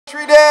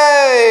Country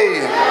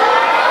Day!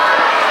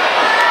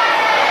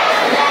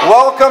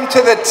 Welcome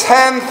to the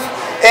 10th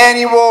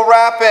annual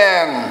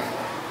Wrap-In.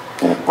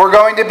 We're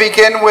going to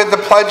begin with the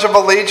Pledge of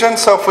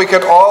Allegiance, so if we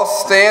could all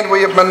stand.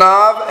 We have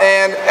Manav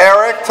and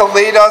Eric to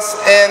lead us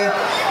in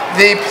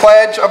the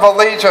Pledge of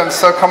Allegiance.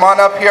 So come on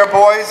up here,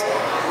 boys.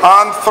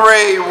 On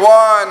three. 1, 2, 3.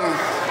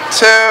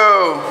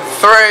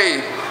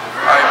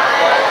 I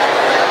pledge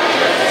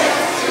allegiance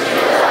to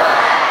the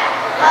flag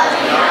of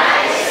the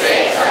United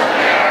States of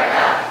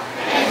America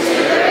and to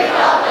the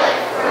republic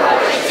for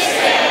which it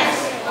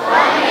stands,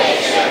 one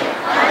nation,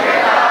 under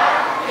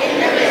God,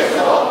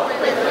 indivisible,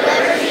 with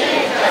liberty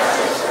and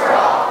justice for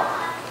all.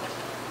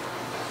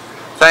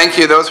 Thank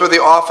you. Those were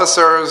the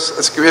officers.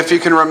 If you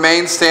can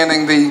remain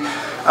standing, the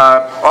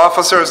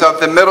officers of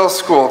the middle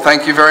school.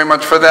 Thank you very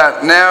much for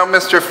that. Now,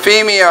 Mr.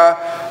 Femia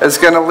is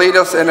going to lead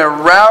us in a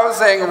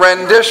rousing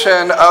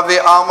rendition of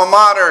the alma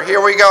mater. Here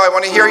we go. I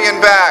want to hear you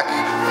in back.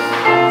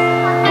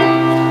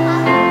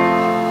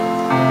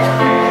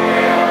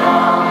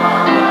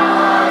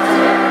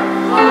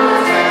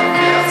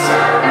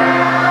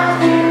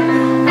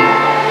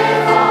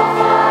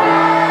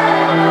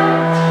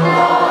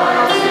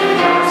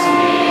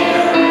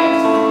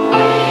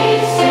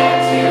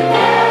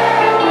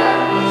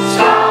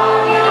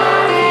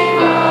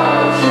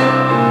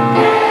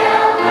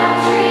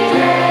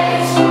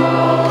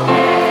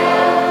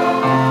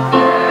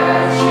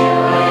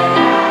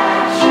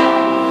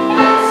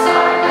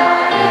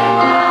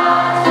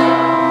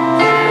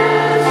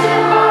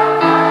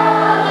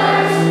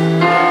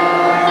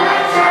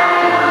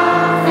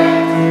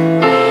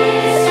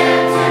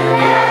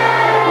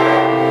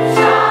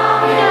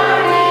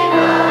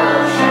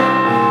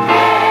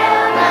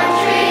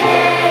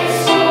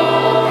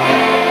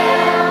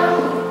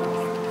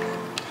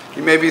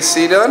 You may be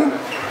seated.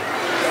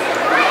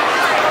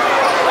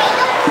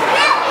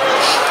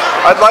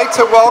 I'd like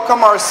to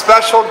welcome our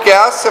special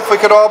guests. If we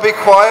could all be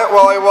quiet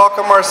while I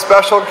welcome our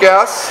special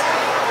guests.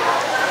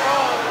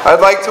 I'd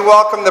like to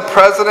welcome the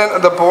president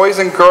of the Boys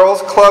and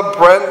Girls Club,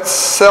 Brent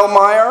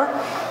Selmeyer,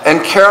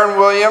 and Karen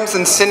Williams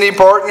and Cindy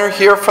Barton are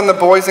here from the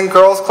Boys and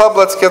Girls Club.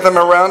 Let's give them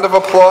a round of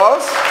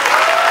applause.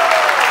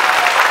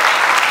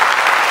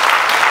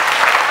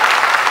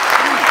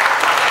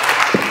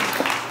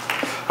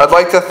 I'd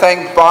like to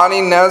thank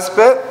Bonnie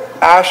Nesbitt,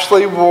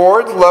 Ashley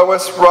Ward,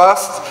 Lois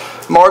Rust,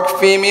 Mark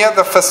Femia,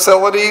 the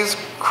facilities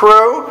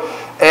crew,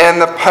 and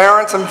the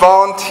parents and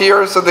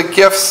volunteers of the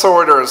gift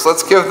sorters.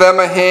 Let's give them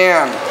a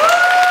hand.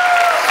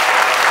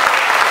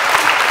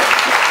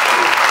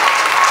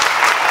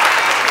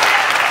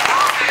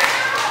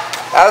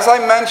 As I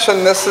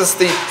mentioned, this is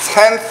the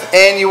 10th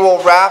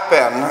annual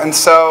Wrap-In, and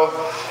so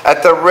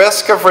at the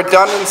risk of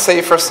redundancy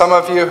for some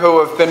of you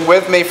who have been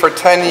with me for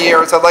 10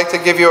 years, I'd like to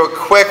give you a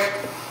quick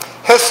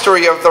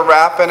history of the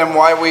Wrap-In and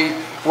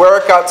where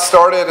it got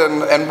started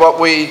and what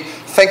we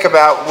think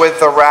about with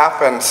the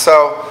Wrap-In.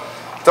 So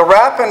the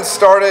Wrap-In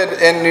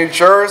started in New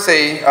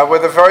Jersey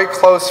with a very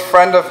close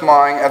friend of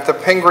mine at the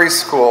Pingree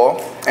School,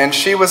 and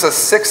she was a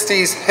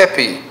 60s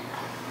hippie.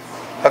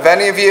 Have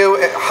any of you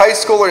high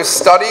schoolers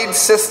studied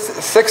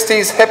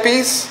 60s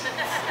hippies?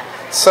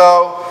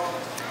 So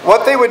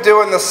what they would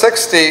do in the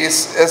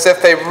 60s is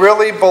if they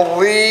really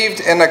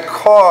believed in a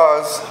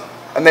cause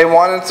and they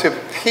wanted to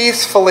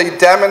peacefully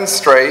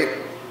demonstrate,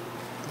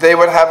 they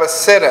would have a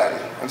sit-in.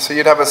 And so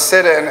you'd have a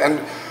sit-in, and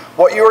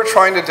what you were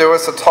trying to do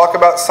is to talk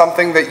about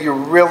something that you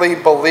really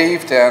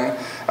believed in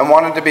and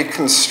wanted to be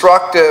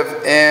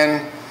constructive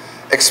in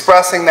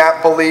expressing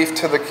that belief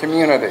to the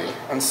community.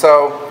 And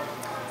so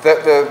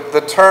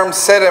the term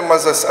sit-in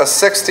was a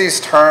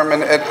 60s term,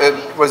 and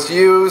it was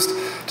used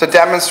to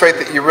demonstrate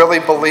that you really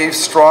believe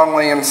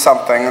strongly in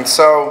something. And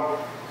so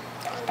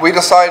we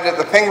decided at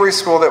the Pingree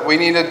School that we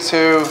needed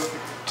to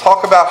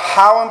talk about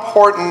how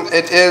important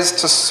it is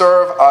to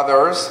serve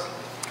others.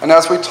 And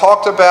as we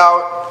talked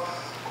about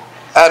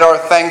at our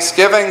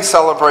Thanksgiving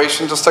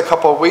celebration just a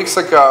couple of weeks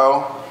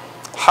ago,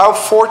 how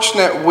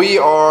fortunate we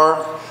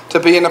are to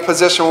be in a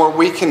position where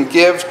we can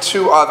give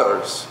to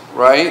others,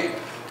 right?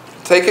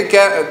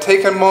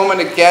 Take a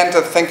moment again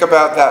to think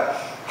about that.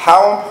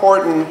 How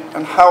important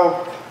and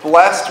how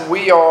blessed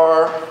we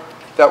are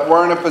that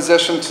we're in a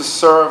position to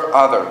serve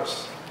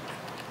others.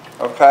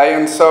 Okay,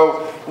 and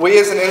so we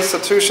as an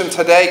institution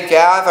today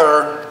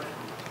gather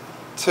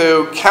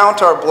to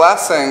count our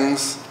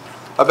blessings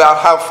about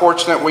how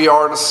fortunate we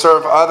are to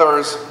serve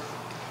others,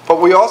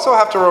 but we also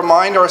have to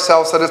remind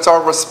ourselves that it's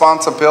our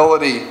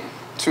responsibility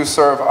to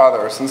serve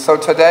others. And so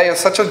today is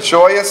such a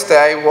joyous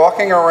day,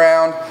 walking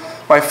around,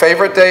 my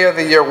favorite day of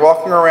the year,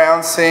 walking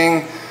around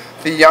seeing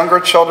the younger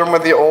children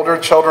with the older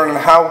children and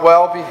how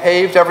well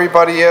behaved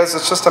everybody is.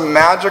 It's just a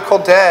magical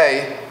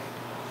day.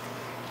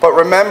 But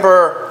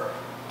remember,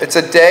 it's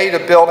a day to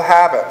build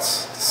habits.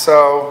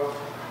 So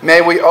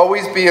may we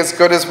always be as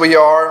good as we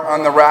are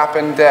on the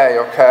Wrap-In day,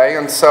 okay?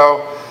 And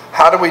so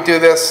how do we do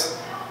this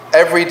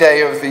every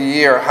day of the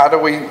year? How do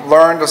we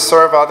learn to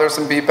serve others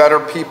and be better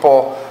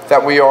people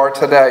that we are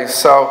today?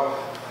 So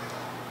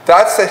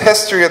that's the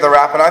history of the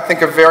Wrap-In. I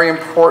think a very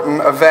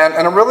important event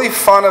and a really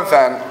fun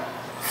event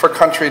for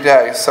Country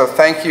Day. So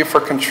thank you for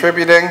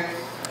contributing.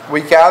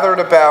 We gathered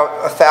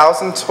about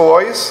 1,000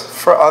 toys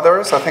for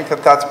others. I think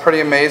that that's pretty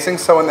amazing.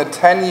 So in the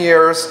 10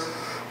 years,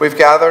 we've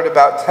gathered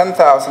about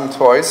 10,000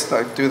 toys.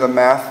 I do the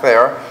math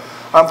there.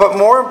 But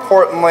more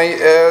importantly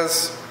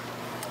is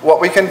what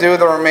we can do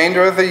the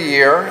remainder of the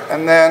year.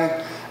 And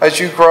then as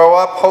you grow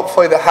up,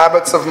 hopefully the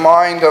habits of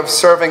mind of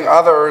serving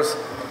others,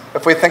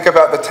 if we think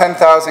about the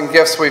 10,000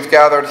 gifts we've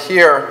gathered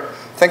here,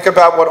 think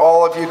about what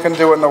all of you can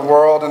do in the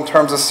world in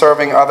terms of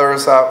serving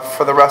others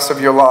for the rest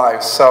of your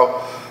lives.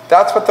 So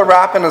that's what the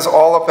Wrap-In is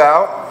all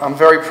about. I'm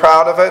very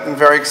proud of it and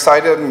very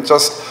excited, and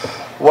just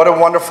what a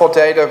wonderful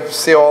day to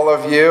see all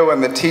of you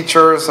and the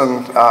teachers.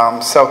 And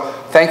so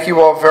thank you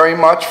all very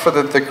much for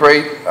the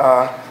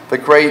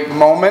great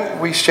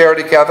moment we share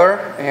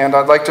together. And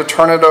I'd like to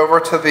turn it over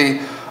to the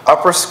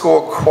upper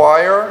school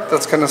choir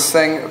that's going to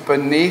sing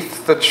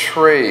Beneath the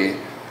Tree.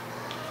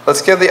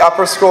 Let's give the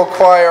upper school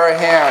choir a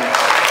hand.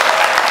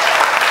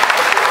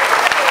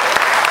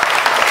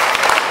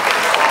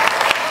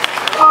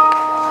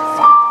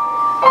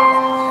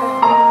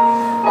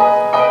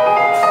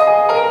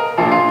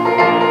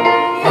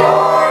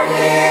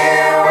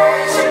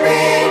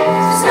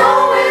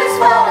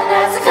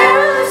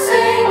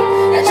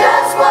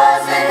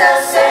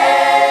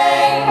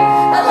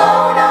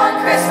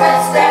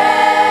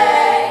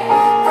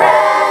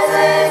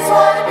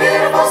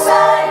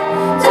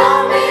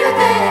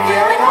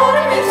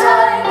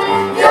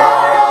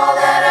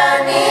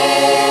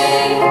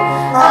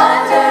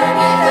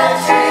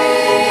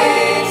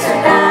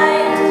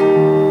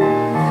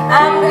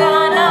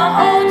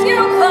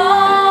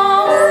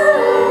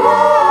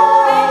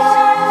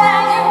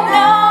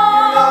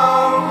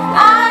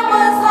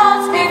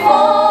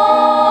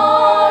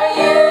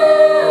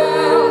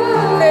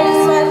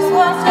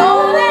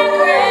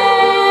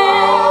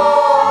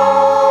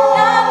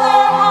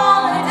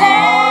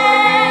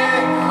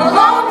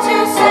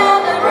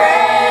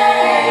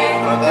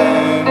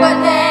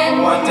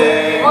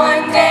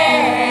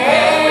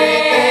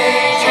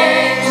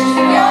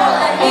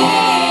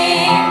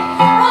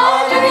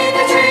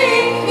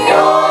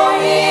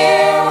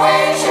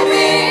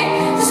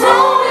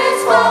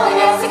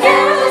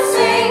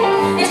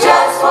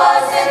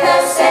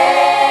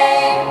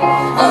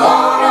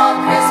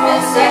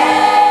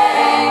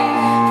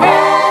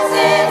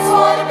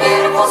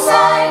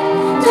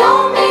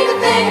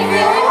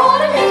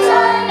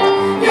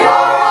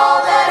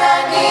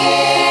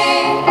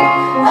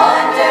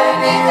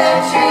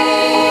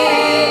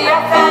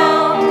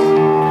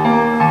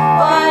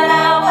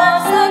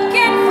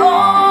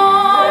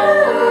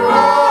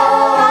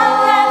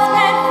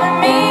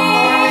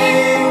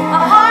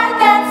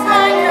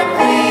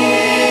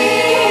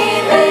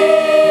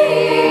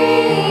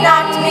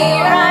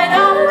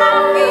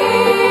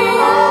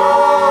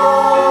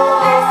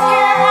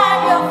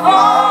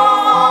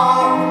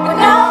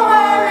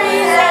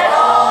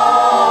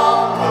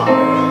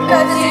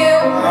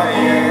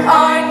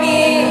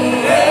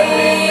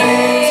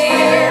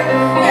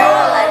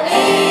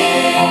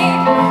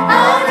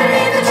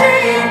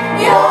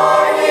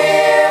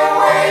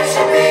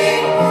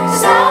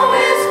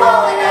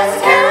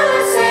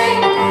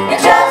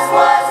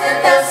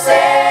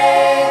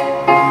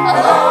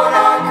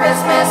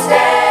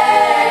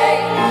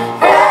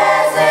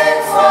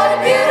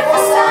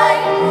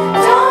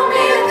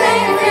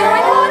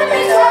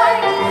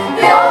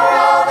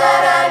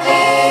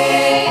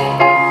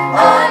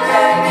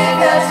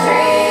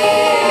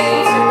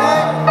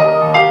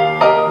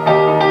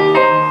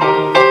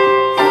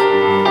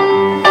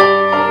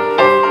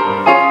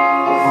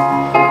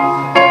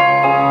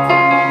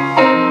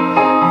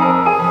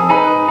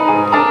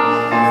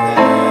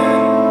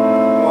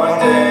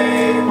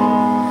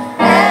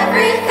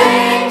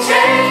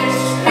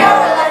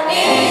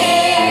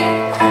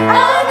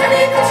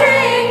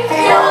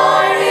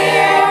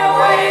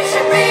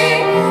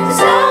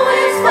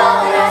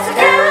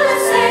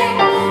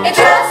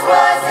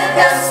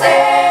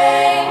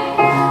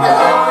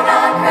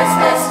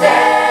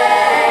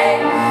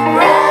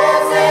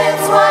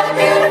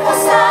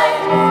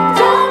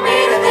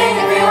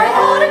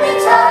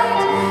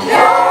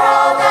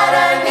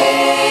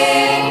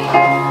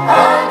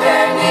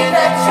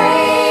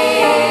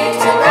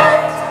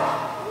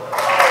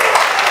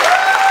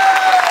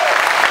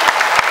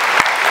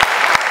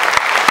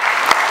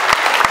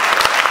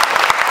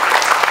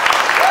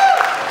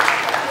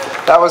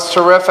 That was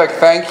terrific.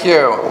 Thank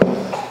you.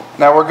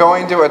 Now we're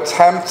going to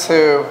attempt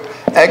to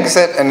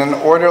exit in an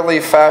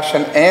orderly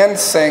fashion and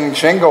sing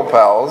Jingle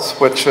Bells,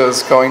 which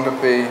is going to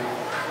be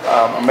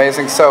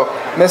amazing. So,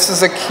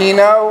 Mrs.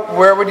 Aquino,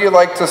 where would you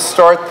like to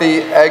start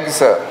the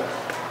exit?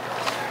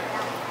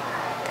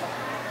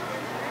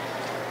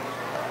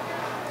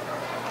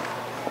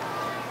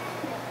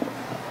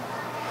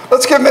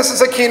 Let's give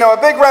Mrs. Aquino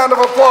a big round of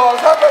applause.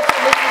 How about you,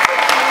 Mrs.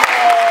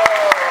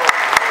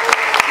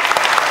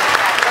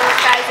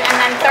 And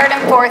then 3rd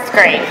and 4th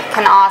grade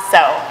can also.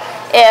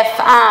 If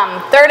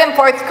 3rd and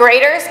 4th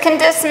graders can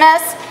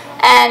dismiss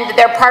and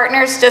their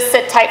partners, just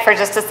sit tight for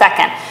just a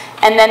second.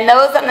 And then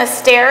those on the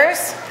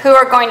stairs who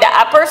are going to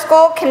upper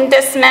school can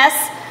dismiss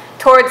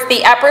towards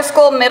the upper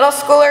school. Middle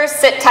schoolers,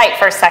 sit tight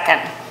for a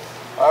second.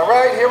 All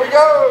right, here we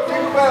go. Do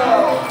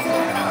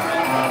well.